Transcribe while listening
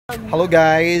Hello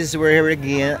guys, we're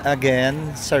here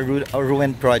again sa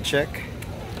Ruin Project.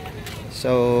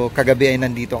 So kagabi ay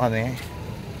nandito kami.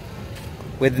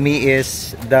 With me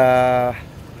is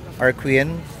our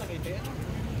queen.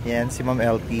 Yan, si Ma'am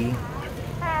LT.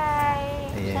 Hi!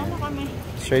 Ayan. Sama kami.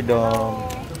 Sir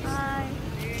Dom. Hi!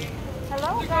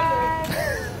 Hello guys!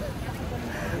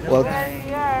 Well,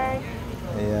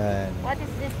 ayan. What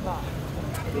is this ba?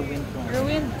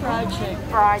 Ruin Project.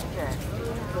 Project.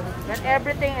 That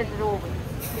everything is ruined.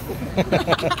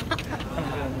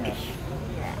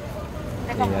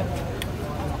 ayan.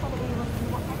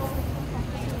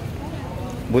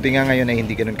 Buti nga ngayon ay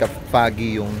hindi ganun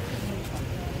ka-foggy yung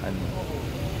ano.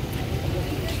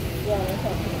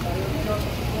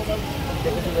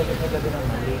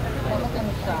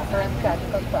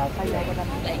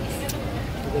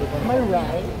 Am I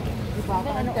right?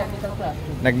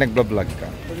 Nag-vlog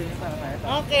ka.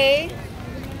 Okay.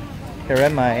 Here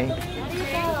am I.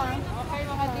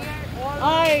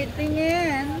 Ay,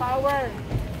 tingin. Power.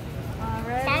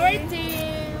 Power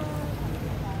team.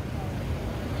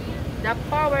 The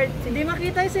power team. Hindi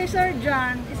makita si Sir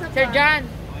John. Isa pa. Sir John,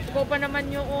 ikaw pa naman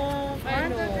yung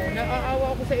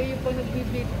nakaawa ako sa iyo pag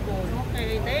nag-beat ko.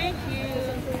 Okay, thank you.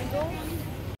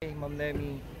 Hey, Ma'am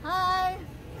Nemi. Hi!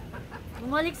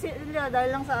 Bumalik sila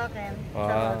dahil lang sa akin.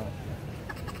 Wow.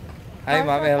 Hi,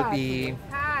 Ma'am LT.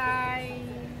 Hi.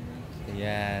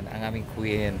 Ayan, ang aming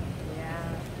queen.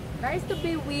 Yeah. Nice to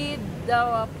be with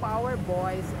the power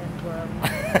boys and girls.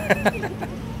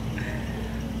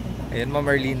 Ayan, Ma'am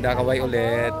Marlinda, kaway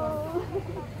ulit.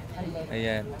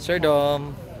 Ayan. Sir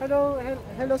Dom. Hello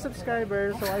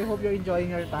subscribers. So I hope you're enjoying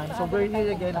your time. So we're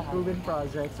here again at Ruin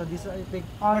Project. So this is, I think,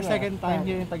 our second time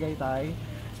here in Tagaytay.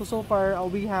 So far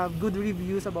we have good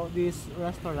reviews about this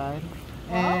restaurant,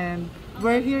 and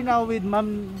we're here now with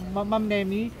Ma'am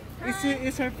Nemi.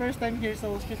 It's her first time here,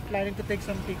 so she's planning to take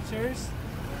some pictures,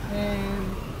 and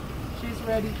she's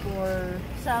ready for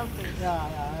Selfies. yeah.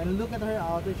 And look at her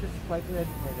outfit; she's quite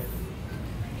ready for it.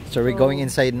 So we're going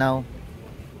inside now?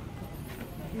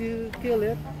 You kill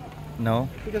it. No?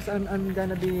 Because I'm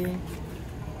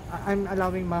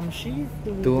allowing Ma'am Shi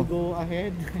to go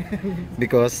ahead.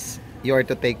 Because you are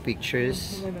to take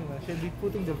pictures. No. She'll be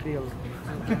putting the bill.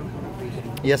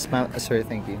 Yes, ma'am. Sir,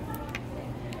 thank you.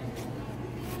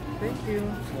 Thank you.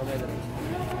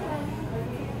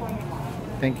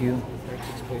 Thank you.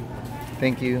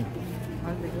 Thank you.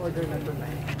 I'll make order number 9.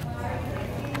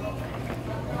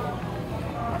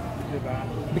 Diba?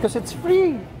 Because it's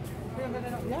free.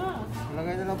 Yeah.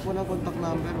 Lagay na lang po ng contact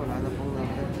number, wala na pong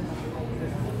number.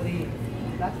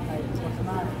 3. Last time it was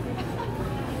not.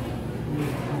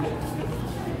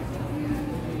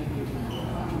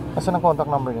 Asan ang contact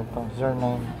number nito? 09.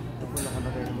 Ito po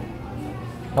nakalagay mo.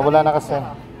 Nawala na kasi.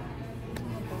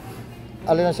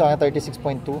 Alin na sa akin?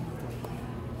 36.2?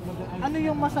 Ano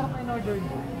yung masarap in order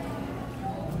mo?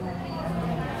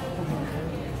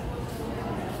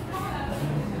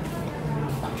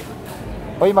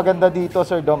 Uy, maganda dito,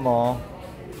 Sir Dom, oh.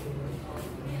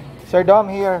 Sir Dom,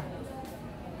 here.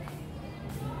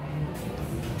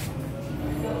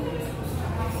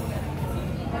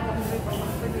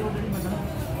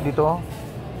 Dito, oh.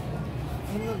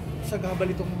 Ano sa gabal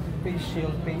itong face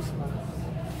shield, face mask?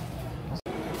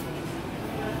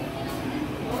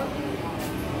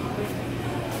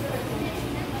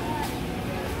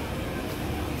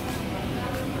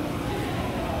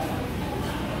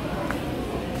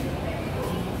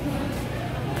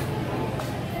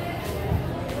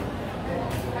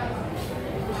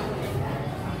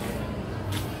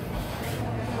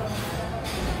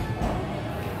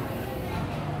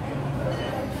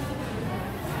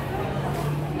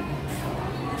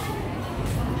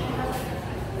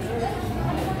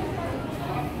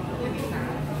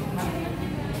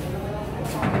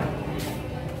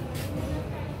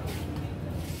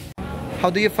 How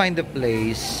do you find the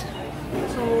place?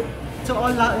 So to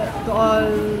all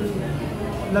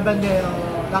Labandero,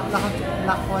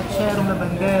 Lakwatserong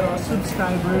Labandero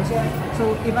subscribers.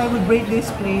 So if I would rate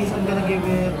this place, I'm gonna give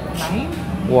it 9.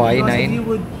 Why because 9? if you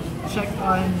would check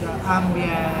on the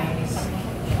ambience,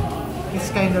 it's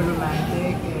kind of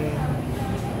romantic, and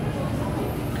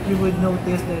you would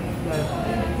notice that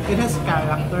it has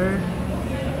character.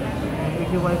 And if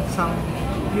you want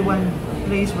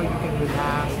place where you can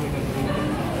relax, you can be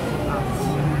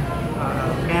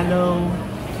mellow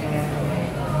and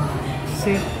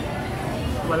sit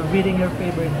while reading your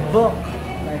favorite book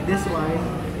like this one,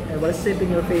 and while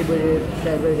sipping your favorite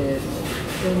beverage,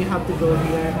 then you have to go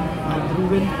here at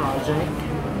Ruin Project.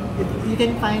 You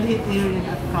can find it here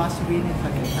at Crosswind in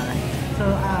Tagaytay. So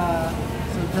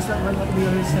just like what we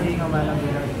were saying a while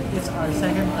ago, it's our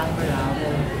second time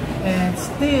around. and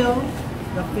still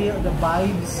the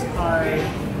vibes are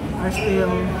still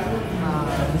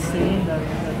the same. That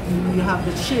you have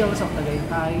the chills of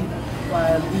Tagaytay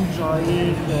while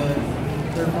enjoying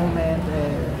your moment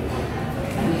and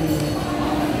the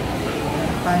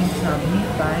time sa me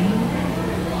time,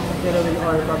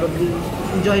 or probably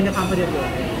enjoying the company of your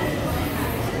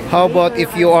friends. How about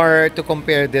if you are to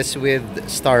compare this with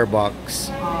Starbucks?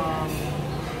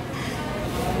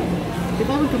 If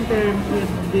I would compare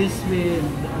this with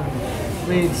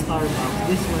Starbucks,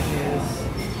 this one is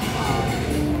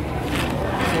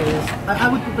I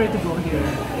would prefer to go here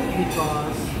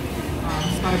because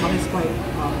Starbucks is quite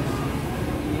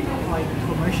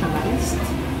commercialized,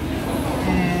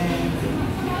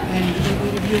 and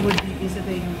if you would be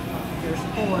visiting their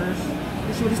stores,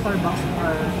 usually Starbucks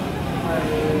are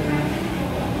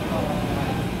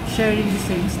sharing the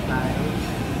same style,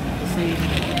 the same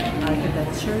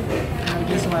architecture, and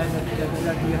this one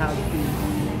that you have to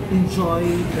enjoy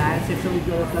plants. If you're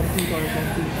a plant or a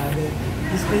plant,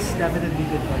 this place is definitely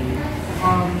good for you.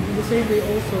 In the same way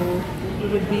also, you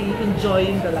would be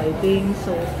enjoying the lighting.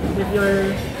 So if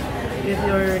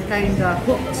you're kind of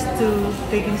hooked to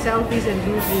taking selfies and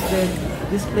videos, then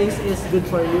this place is good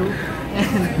for you.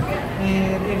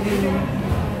 And if you,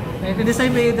 and in the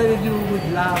same way that you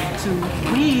would love to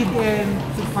read and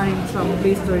to find some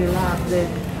place to relax, then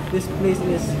this place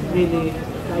is really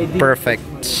the ideal.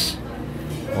 Perfect.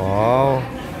 Wow.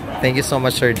 Thank you so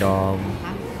much, Sir Dom.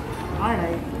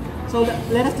 Alright. So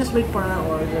let us just wait for our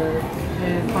order,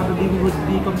 and probably we would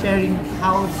be comparing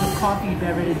how the coffee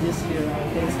beverages here are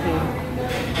tasting.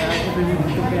 If we would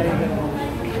be comparing them all.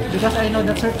 Because I know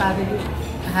that Sir Paddy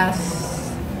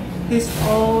has his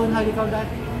own, how do you call that?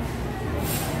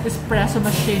 Espresso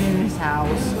machine in his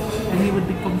house, and he would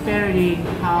be comparing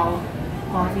how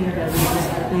coffee and beverages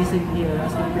are tasting here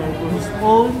as compared to his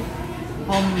own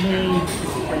homemade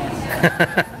espresso.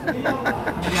 Ang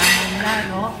yaman niya,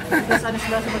 no? Because an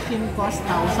espresso machine costs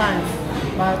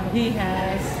 1,000, but he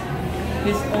has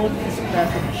his own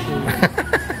espresso machine.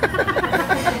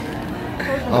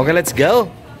 Okay, let's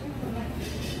go.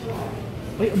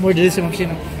 Wait, more delicious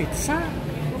machine ng pizza.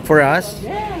 For us?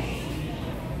 Yeah.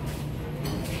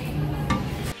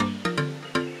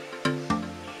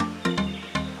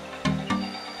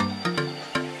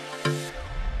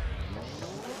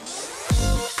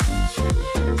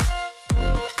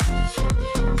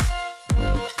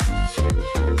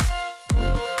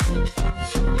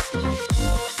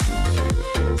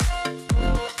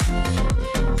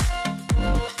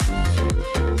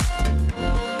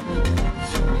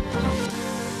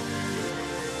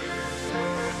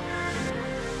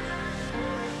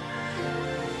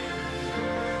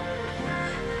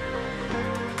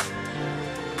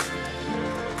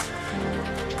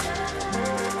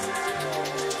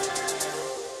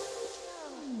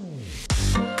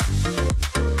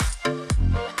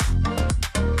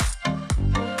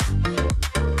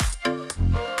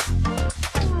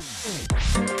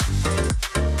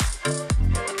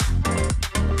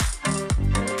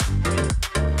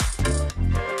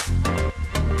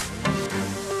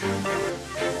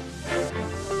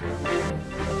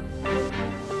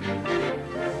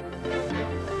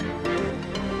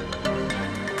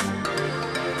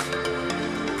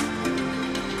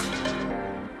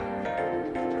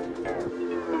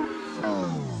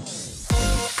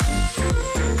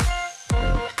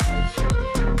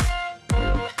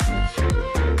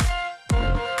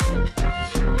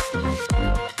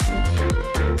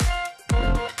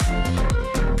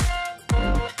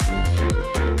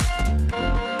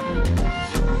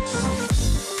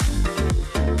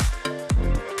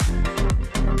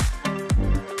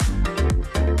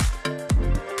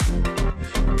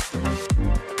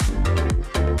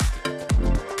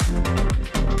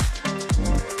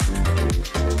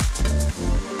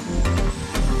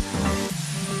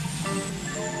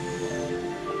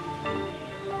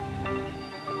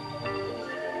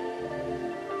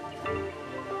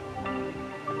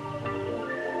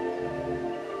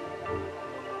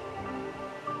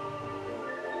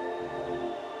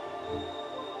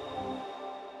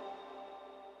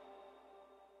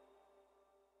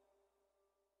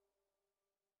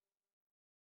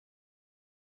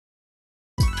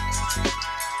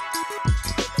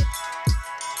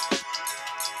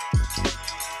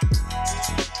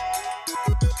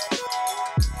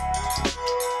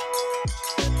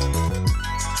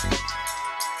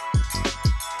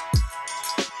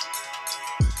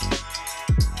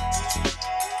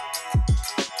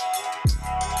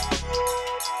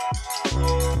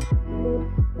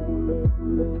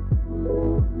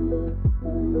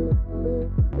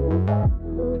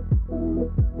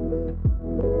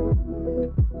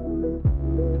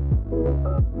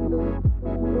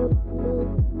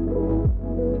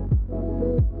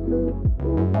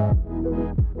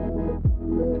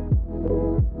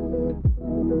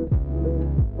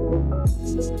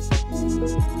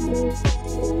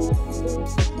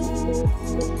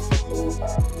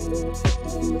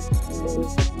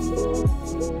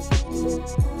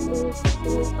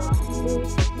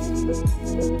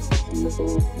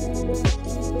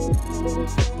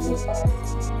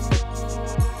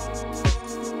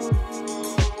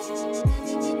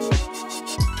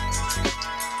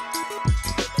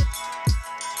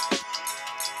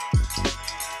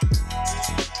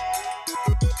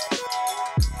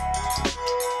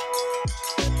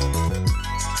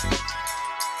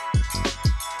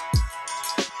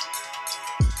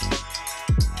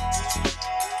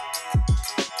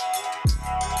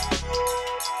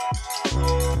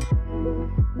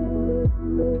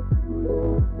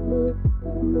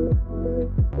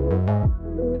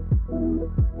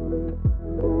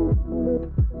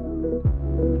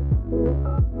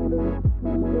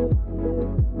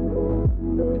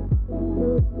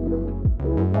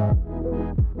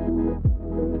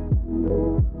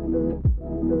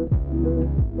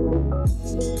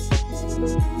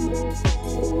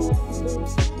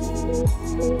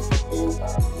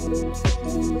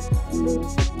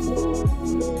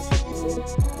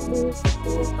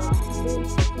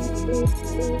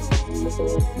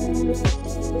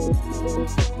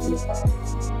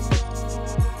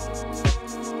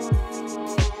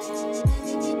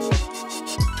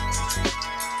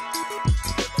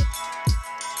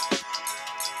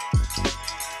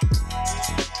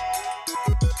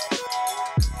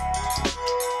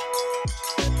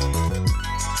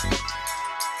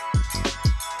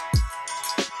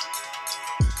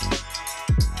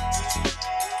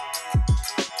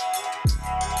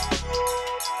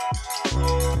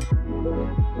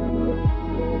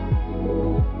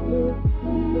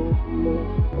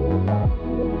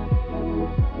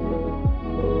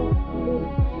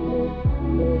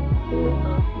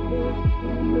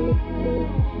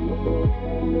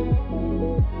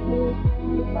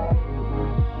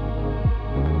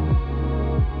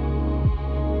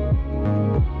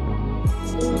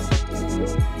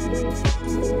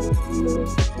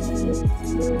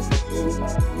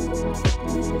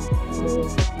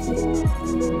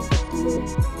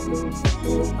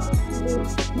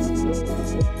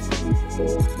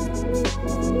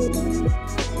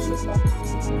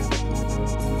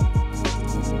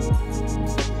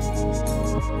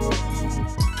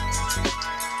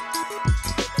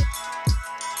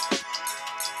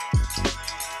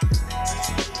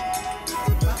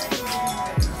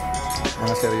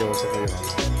 Mga seryoso kayo.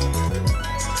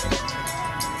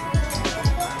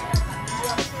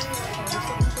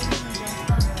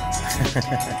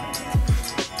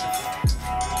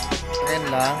 Ayan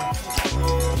lang.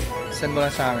 Send mo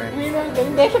lang sa akin.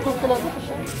 Hindi, siya tutulog ko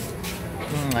siya.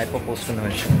 Ipopost ko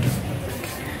naman siya.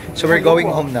 So we're going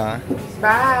home na.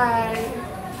 Bye!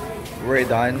 We're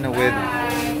done with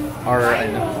our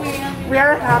We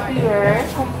are happier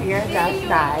compared last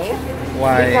night.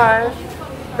 why Because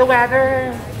the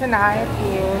weather tonight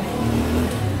is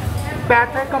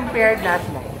better compared last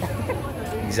night.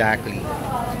 exactly.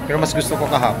 Pero mas gusto ko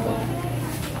kahapon.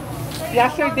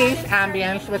 Yesterday's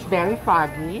ambience was very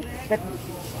foggy. But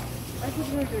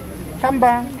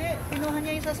Samba. Pinuha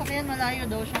niya yung sasakyan, malayo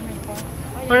daw siya may pa.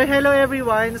 Alright, hello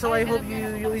everyone. So I hope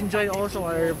you enjoy also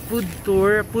our food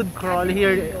tour, food crawl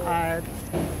here at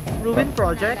Ruin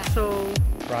Project. So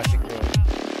Project Road.